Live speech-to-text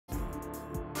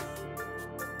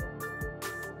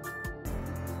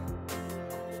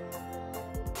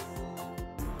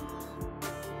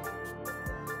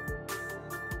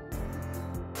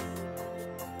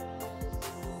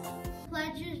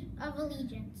of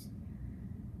Allegiance.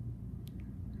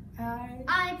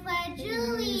 I pledge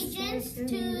allegiance to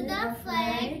the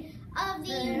flag of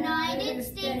the United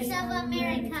States of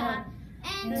America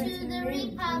and to the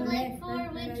republic for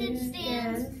which it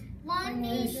stands, one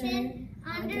nation,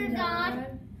 under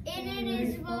God,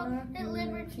 indivisible, with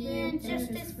liberty and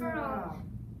justice for all.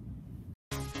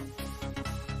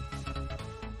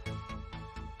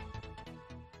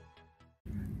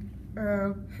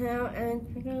 Hello and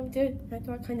welcome to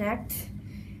Network Connect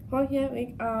for the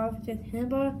week of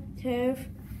September 12th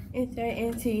and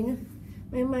 2018.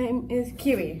 My name is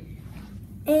Kiwi.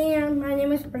 And my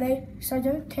name is Blake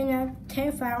Sergeant Tina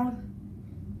found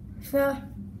the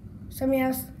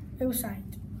CMS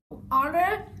website.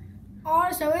 Order all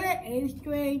 7th and 8th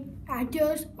grade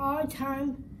actors all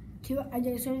time to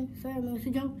audition for a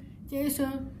musical. This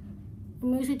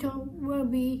musical will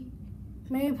be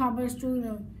made public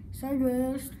soon. So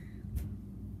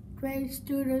grade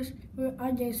students will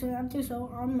audition episode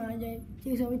on Monday,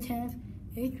 December 10th.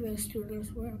 8th grade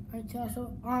students will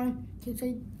audition on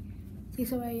Tuesday,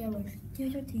 December 11th.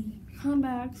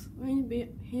 Comebacks will be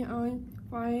here on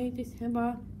Friday,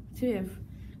 December 12th.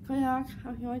 Kayak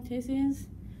have your auditions.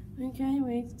 We can't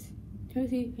wait to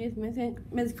see his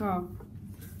musical.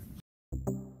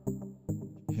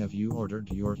 Have you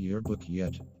ordered your yearbook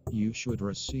yet? You should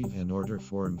receive an order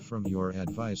form from your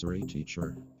advisory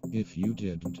teacher. If you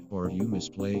didn't or you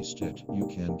misplaced it, you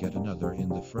can get another in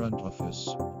the front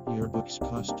office. Yearbooks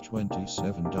cost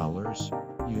 $27.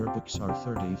 Yearbooks are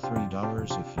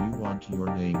 $33 if you want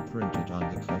your name printed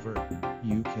on the cover.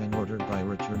 You can order by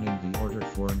returning the order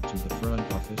form to the front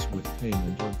office with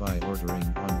payment or by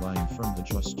ordering online from the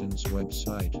Justin's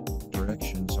website.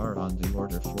 Directions are on the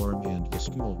order form and the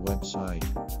school website.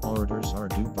 Orders are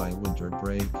due by winter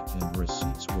break and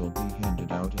receipts will be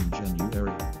handed out in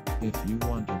January. If you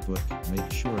want a book,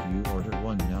 make sure you order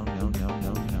one now.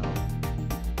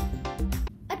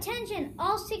 Attention,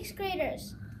 all 6th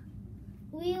graders.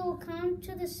 We will come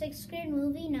to the 6th grade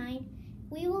movie night.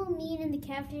 We will meet in the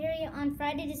cafeteria on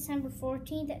Friday, December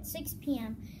 14th at 6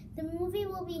 p.m. The movie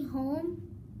will be Home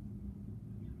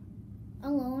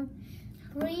Alone.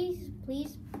 Please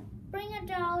bring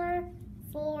 $1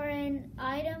 for an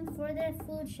item for the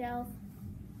food shelf.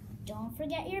 Don't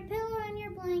forget your pillow and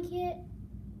your blanket.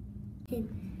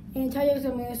 And tell us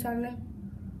the Minnesota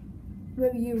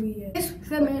review. It's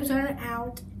the Minnesota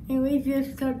out, and we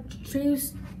just the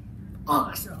trees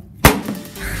awesome.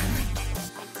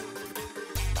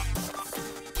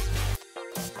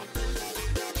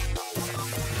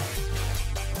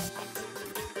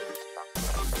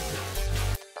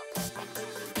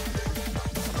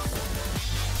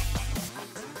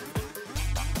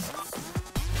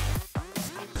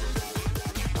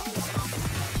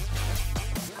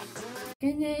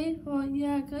 Today for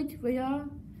your good video,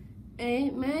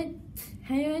 a Matt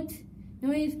Harriet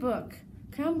Noise book.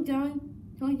 Come down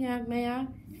to your mail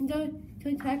center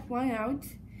to check one out.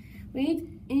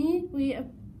 Read any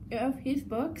of his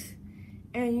books,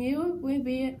 and you will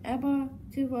be able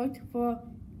to vote for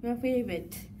your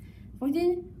favorite.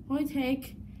 Voting will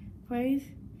take place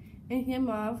in the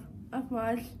month of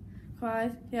March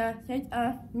across the state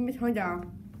of Minnesota.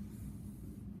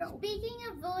 Speaking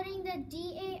of voting, the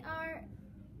DAR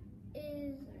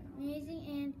is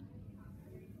amazing,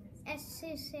 and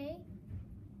SCC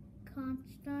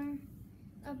Constar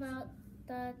about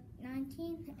the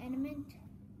 19th Amendment.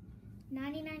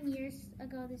 99 years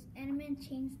ago, this amendment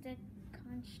changed the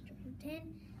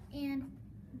Constitution and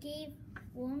gave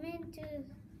women the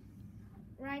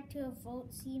right to a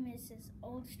vote. See Mrs.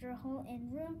 Oldstraholt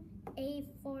in room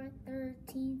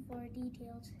A413 for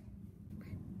details.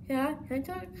 The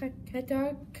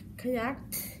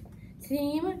Connect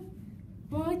team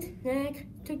would like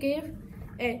to give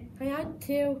a shout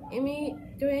to Amy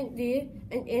during D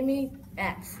and Amy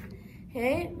X.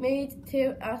 They made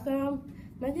 2 awesome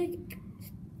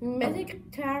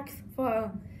magic tracks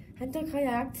for Hunter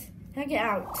Connect. Check it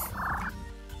out.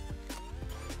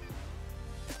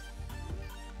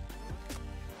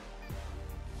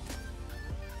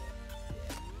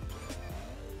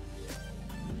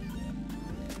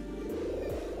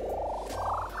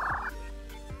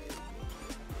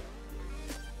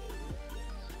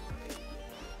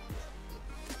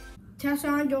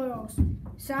 Tesson Doyles.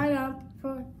 Sign up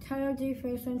for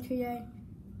Television today.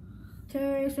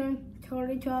 Television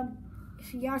Totally Club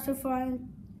is also fun.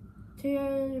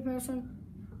 Television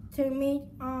to meet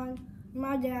on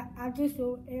Monday after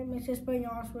school in Mrs.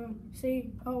 Bernard's room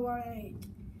C018.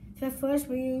 The first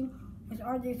reading is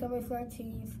on December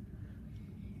 13th.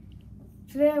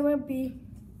 There will be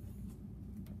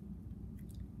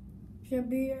should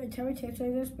be a temperature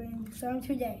this spring, some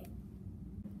today.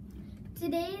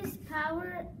 Today's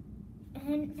power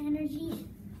and energy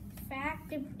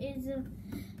fact is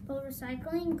about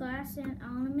recycling. Glass and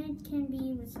aluminum can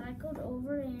be recycled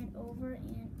over and over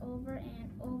and over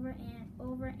and over and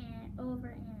over and over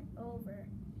and over.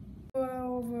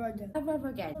 Over again. Never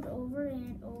forget. Over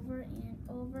and over and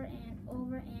over and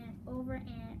over and over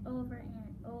and over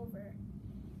and over.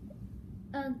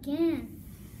 Again,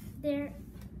 there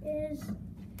is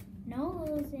no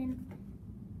rules in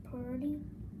purity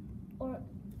or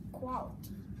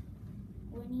quality.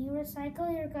 When you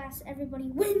recycle your glass,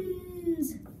 everybody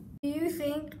wins. Do you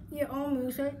think your own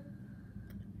music?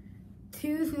 Do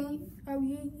you think of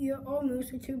your own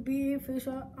music to be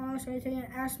official on Saturday and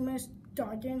ask Ms.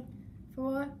 Dodgen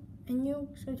for a new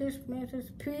suggest message?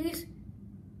 Please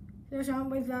listen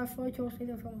without photo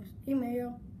phones.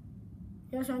 Email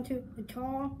listen to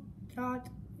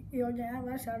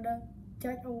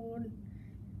guitar.yourdanambassador.org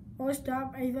or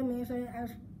stop either music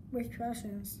as with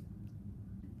questions.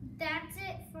 That's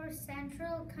it for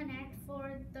Central Connect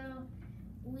for the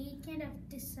weekend of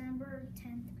December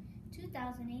 10th,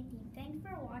 2018. Thanks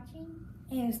for watching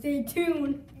And stay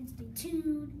tuned. and stay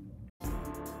tuned.